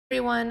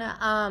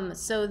Everyone,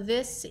 so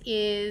this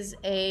is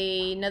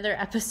another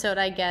episode,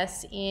 I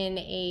guess, in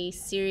a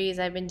series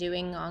I've been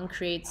doing on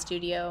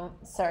CreateStudio.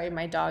 Sorry,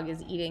 my dog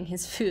is eating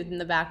his food in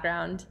the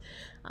background.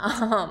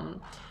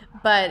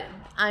 But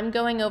I'm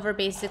going over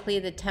basically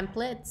the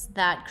templates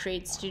that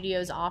CreateStudio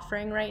is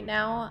offering right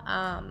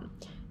now.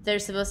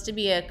 There's supposed to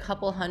be a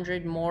couple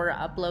hundred more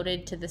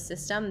uploaded to the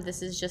system.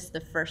 This is just the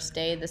first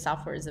day the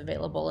software is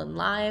available and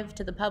live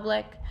to the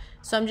public.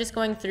 So I'm just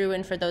going through,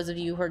 and for those of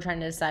you who are trying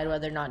to decide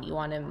whether or not you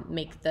want to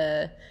make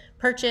the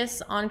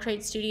purchase on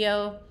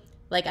CreateStudio,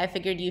 like I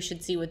figured you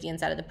should see what the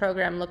inside of the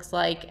program looks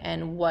like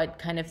and what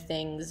kind of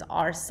things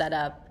are set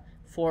up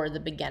for the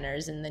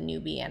beginners and the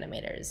newbie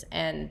animators.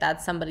 And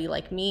that's somebody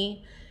like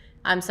me.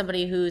 I'm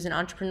somebody who's an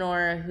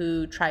entrepreneur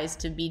who tries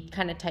to be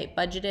kind of tight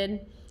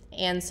budgeted.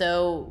 And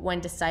so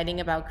when deciding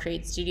about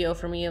CreateStudio,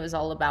 for me, it was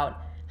all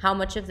about how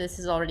much of this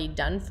is already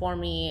done for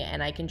me,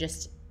 and I can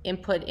just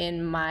input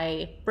in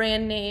my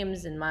brand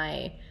names and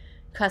my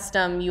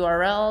custom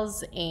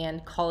URLs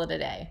and call it a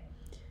day.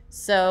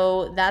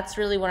 So that's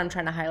really what I'm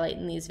trying to highlight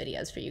in these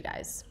videos for you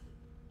guys.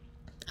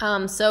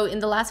 So in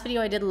the last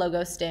video I did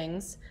logo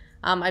stings.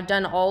 I've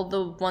done all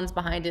the ones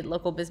behind it: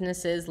 local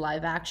businesses,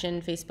 live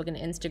action, Facebook and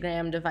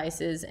Instagram,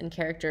 devices, and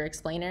character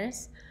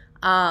explainers.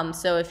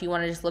 So if you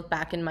want to just look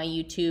back in my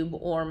YouTube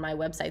or my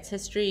website's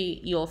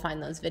history, you'll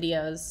find those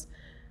videos.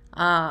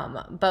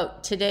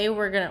 But today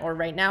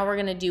right now we're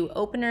gonna do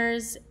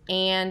openers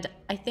and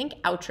I think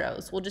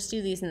outros. We'll just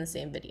do these in the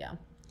same video.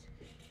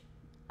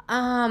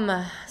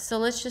 So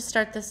let's just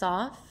start this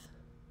off.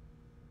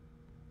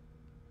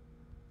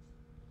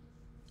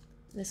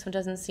 This one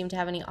doesn't seem to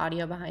have any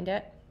audio behind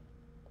it.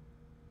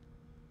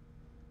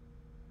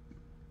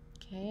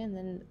 Okay, and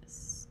then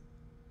this.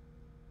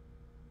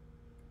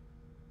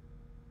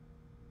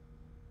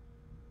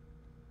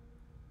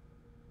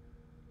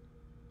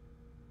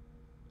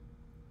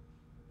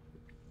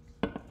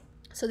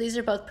 So these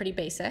are both pretty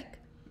basic.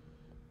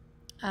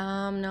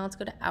 Now let's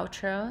go to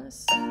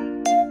outros.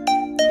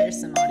 Here's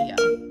some audio.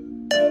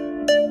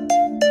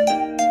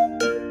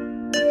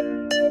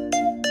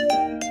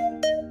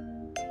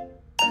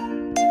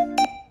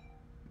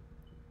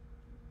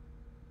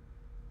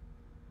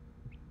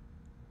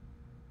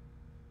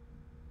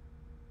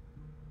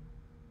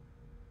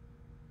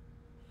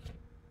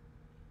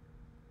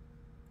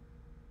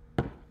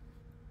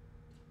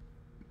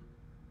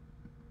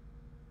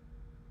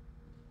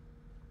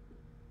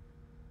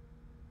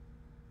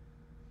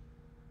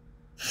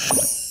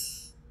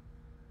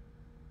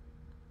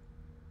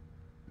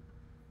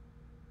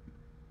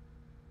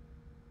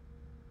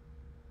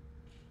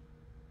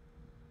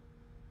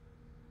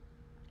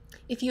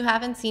 If you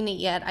haven't seen it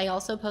yet, I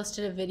also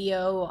posted a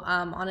video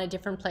on a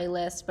different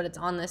playlist, but it's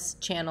on this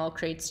channel,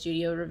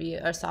 CreateStudio review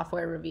or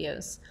software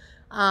reviews.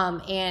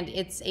 And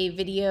it's a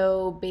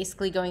video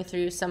basically going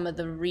through some of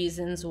the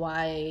reasons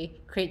why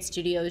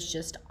CreateStudio is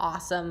just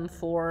awesome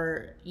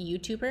for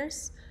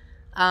YouTubers.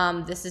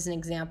 This is an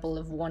example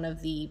of one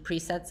of the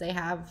presets they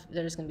have.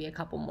 There's going to be a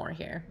couple more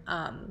here.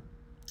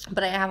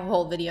 But I have a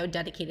whole video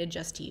dedicated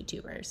just to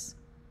YouTubers.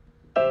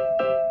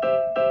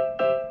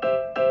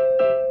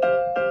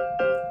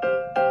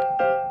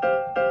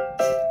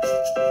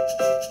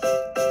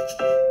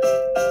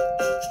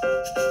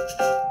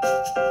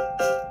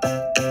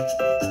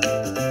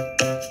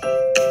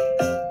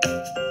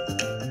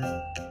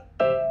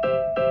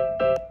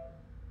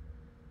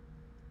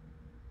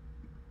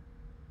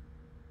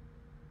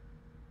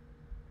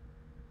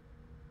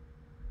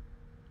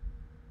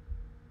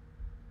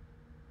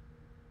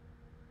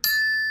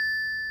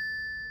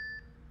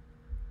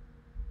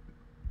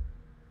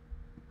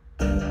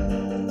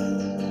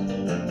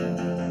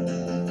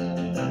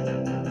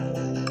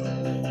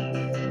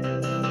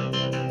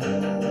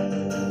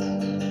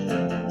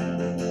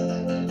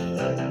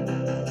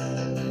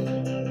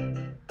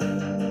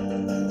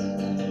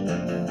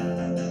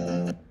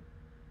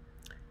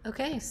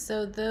 Okay,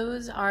 so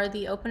those are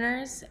the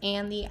openers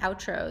and the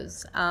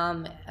outros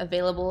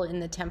available in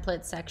the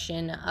template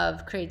section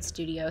of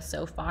CreateStudio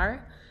so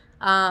far.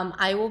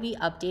 I will be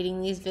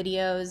updating these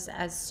videos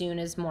as soon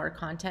as more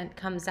content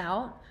comes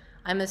out.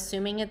 I'm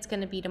assuming it's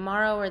going to be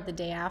tomorrow or the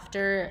day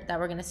after that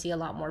we're going to see a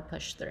lot more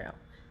push through.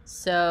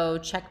 So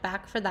check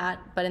back for that.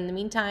 But in the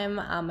meantime,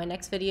 my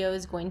next video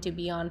is going to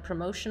be on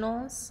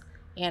promotionals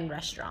and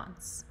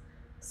restaurants.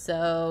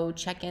 So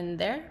check in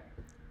there,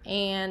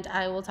 and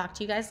I will talk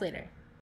to you guys later.